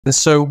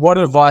So what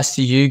advice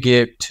do you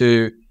give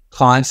to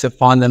clients that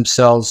find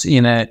themselves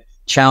in a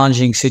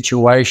challenging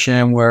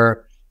situation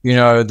where,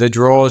 the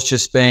drawer's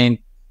just been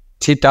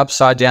tipped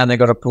upside down, they've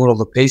got to put all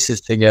the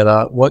pieces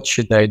together? What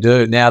should they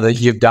do now that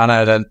you've done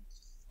it and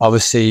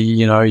obviously,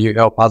 you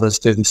help others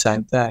do the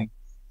same thing?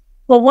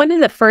 Well, one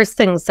of the first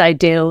things I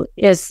do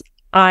is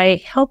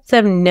I help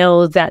them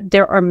know that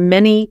there are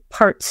many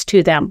parts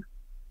to them.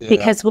 Yeah.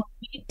 Because when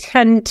we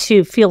tend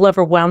to feel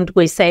overwhelmed,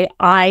 we say,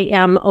 I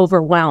am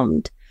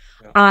overwhelmed.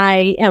 Yeah.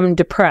 I am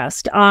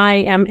depressed. I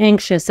am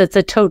anxious. It's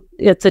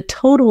a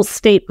total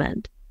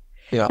statement.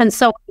 Yeah. And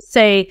so I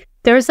say,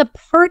 there's a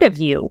part of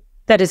you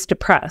that is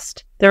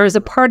depressed. There is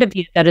a part of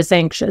you that is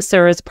anxious.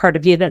 There is a part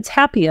of you that's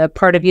happy, a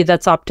part of you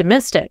that's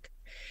optimistic.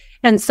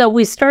 And so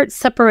we start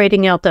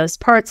separating out those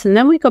parts, and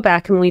then we go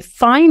back and we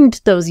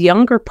find those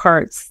younger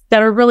parts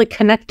that are really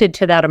connected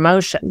to that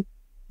emotion.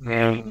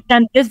 Mm.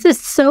 And this is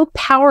so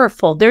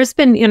powerful. There's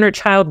been inner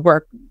child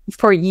work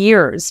for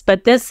years,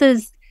 but this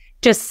is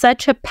just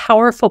such a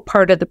powerful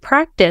part of the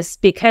practice,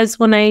 because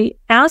when I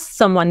ask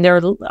someone,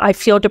 I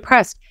feel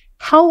depressed.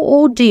 How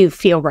old do you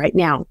feel right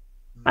now?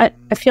 I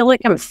feel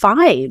like I'm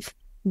 5.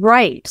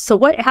 Right. So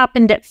what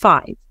happened at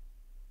 5?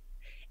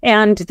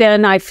 And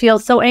then I feel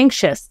so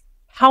anxious.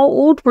 How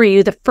old were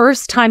you the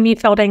first time you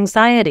felt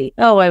anxiety?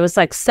 Oh, I was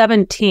like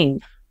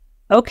 17.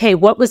 Okay,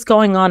 what was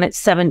going on at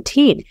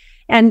 17?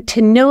 And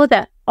to know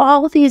that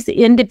all these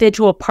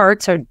individual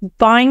parts are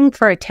vying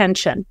for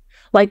attention.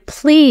 Like,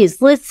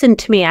 please listen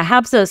to me. I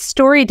have a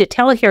story to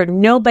tell here.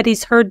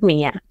 Nobody's heard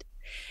me yet.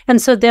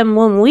 And so then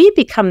when we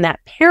become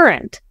that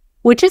parent,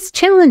 which is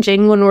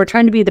challenging when we're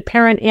trying to be the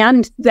parent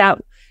and that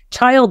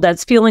child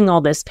that's feeling all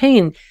this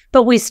pain,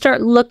 but we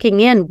start looking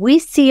in, we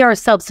see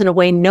ourselves in a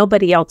way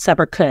nobody else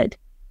ever could.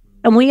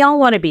 And we all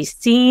want to be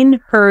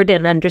seen, heard,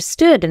 and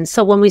understood. And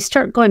so when we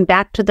start going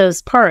back to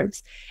those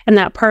parts, and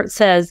that part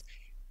says,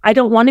 I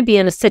don't want to be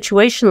in a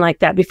situation like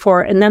that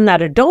before, and then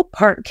that adult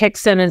part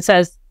kicks in and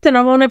says, then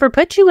I won't ever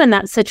put you in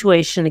that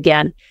situation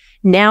again.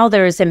 Now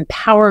there's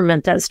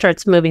empowerment that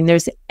starts moving.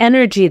 There's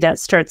energy that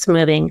starts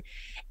moving.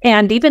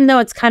 And even though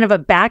it's kind of a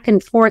back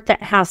and forth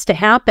that has to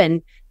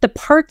happen, the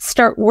parts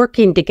start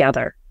working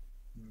together.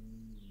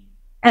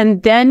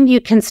 And then you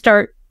can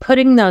start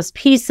putting those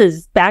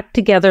pieces back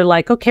together,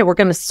 like, okay, we're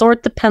going to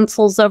sort the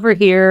pencils over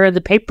here,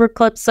 the paper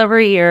clips over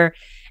here,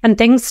 and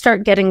things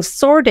start getting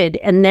sorted.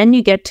 And then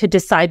you get to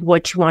decide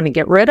what you want to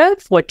get rid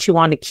of, what you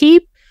want to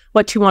keep,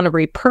 what you want to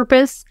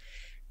repurpose.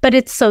 But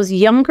it's those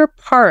younger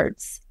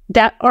parts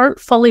that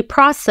aren't fully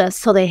processed,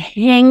 so they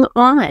hang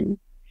on.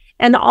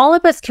 And all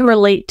of us can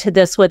relate to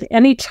this with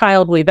any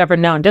child we've ever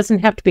known. It doesn't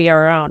have to be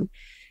our own.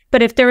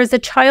 But if there is a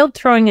child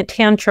throwing a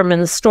tantrum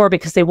in the store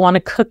because they want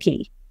a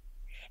cookie,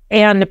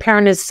 and the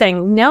parent is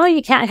saying, no,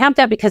 you can't have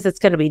that because it's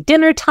going to be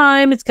dinner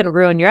time, it's going to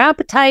ruin your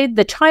appetite,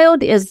 the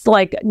child is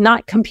like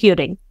not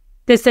computing.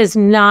 This is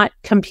not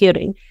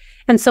computing.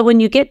 And so when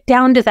you get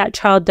down to that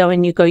child, though,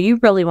 and you go, you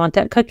really want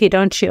that cookie,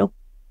 don't you?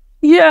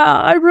 Yeah,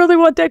 I really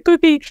want that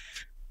cookie.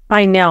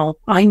 I know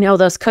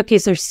those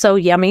cookies are so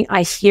yummy.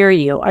 I hear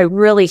you. I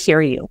really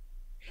hear you.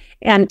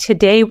 And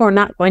today we're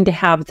not going to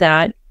have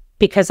that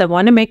because I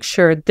want to make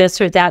sure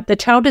this or that. The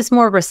child is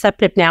more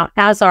receptive now,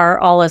 as are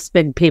all us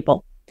big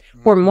people.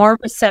 We're more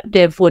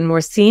receptive when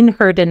we're seen,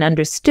 heard, and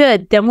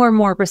understood. Then we're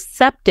more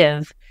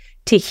receptive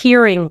to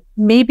hearing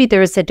maybe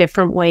there's a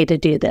different way to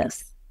do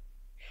this.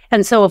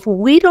 And so if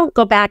we don't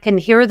go back and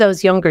hear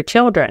those younger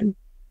children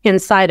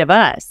inside of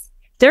us,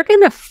 they're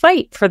going to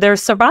fight for their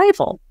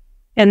survival.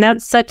 And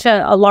that's such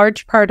a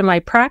large part of my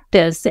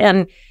practice.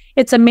 And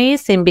it's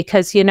amazing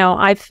because,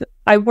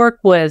 I work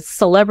with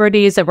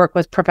celebrities, I work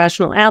with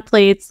professional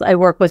athletes, I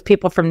work with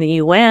people from the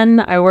UN,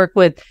 I work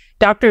with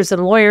doctors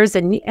and lawyers,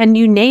 and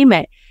you name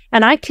it.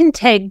 And I can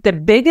take the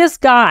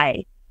biggest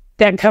guy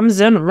that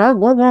comes in,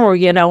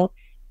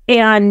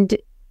 and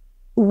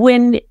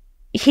when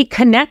he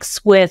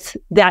connects with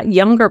that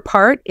younger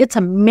part, it's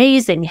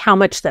amazing how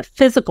much the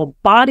physical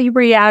body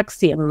reacts,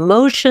 the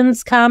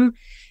emotions come,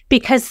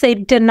 because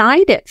they've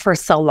denied it for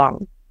so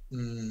long.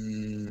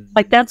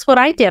 Like, that's what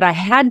I did. I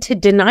had to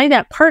deny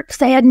that part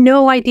because I had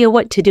no idea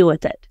what to do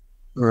with it.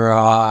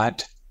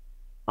 Right.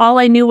 All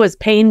I knew was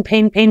pain,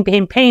 pain, pain,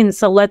 pain, pain.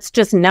 So let's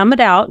just numb it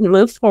out and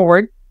move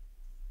forward.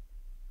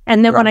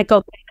 And then when I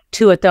go back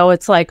to it, though,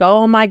 it's like,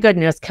 oh my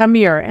goodness, come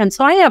here. And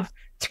so I have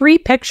 3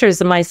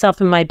 pictures of myself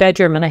in my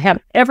bedroom, and I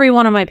have every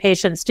one of my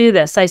patients do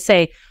this. I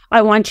say,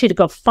 I want you to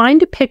go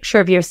find a picture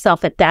of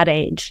yourself at that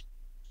age.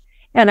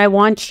 And I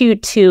want you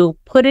to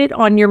put it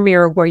on your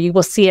mirror where you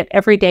will see it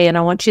every day. And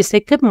I want you to say,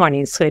 good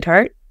morning,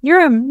 sweetheart.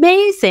 You're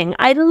amazing.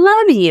 I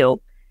love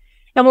you.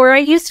 And where I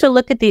used to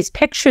look at these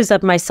pictures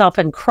of myself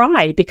and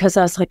cry because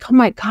I was like, oh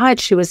my God,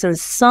 she was in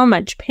so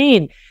much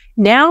pain.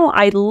 Now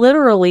I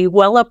literally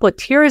well up with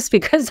tears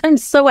because I'm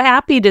so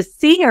happy to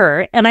see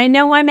her. And I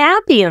know I'm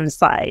happy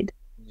inside.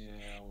 Yeah,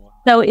 wow.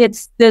 So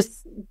it's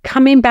this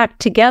coming back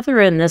together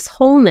in this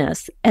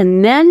wholeness.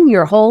 And then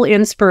your whole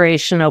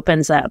inspiration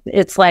opens up.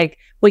 It's like,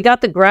 we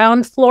got the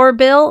ground floor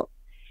built,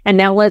 and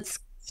now let's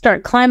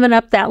start climbing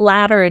up that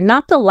ladder, and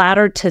not the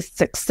ladder to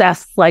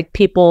success like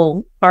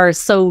people are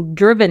so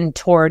driven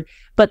toward,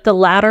 but the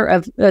ladder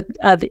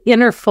of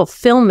inner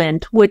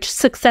fulfillment, which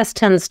success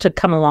tends to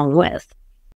come along with.